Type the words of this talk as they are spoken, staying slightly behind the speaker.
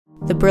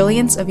The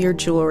brilliance of your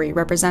jewelry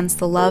represents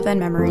the love and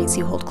memories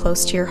you hold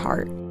close to your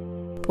heart.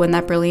 But when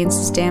that brilliance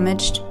is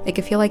damaged, it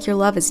can feel like your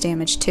love is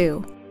damaged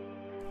too.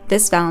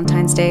 This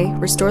Valentine's Day,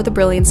 restore the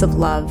brilliance of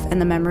love and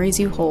the memories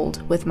you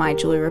hold with My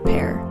Jewelry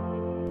Repair.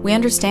 We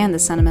understand the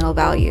sentimental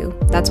value.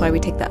 That's why we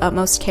take the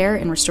utmost care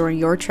in restoring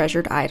your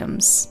treasured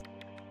items.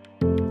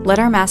 Let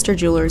our master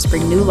jewelers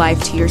bring new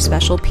life to your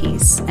special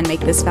piece and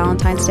make this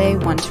Valentine's Day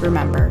one to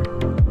remember.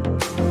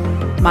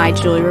 My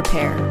Jewelry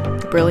Repair,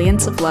 the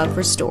brilliance of love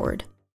restored.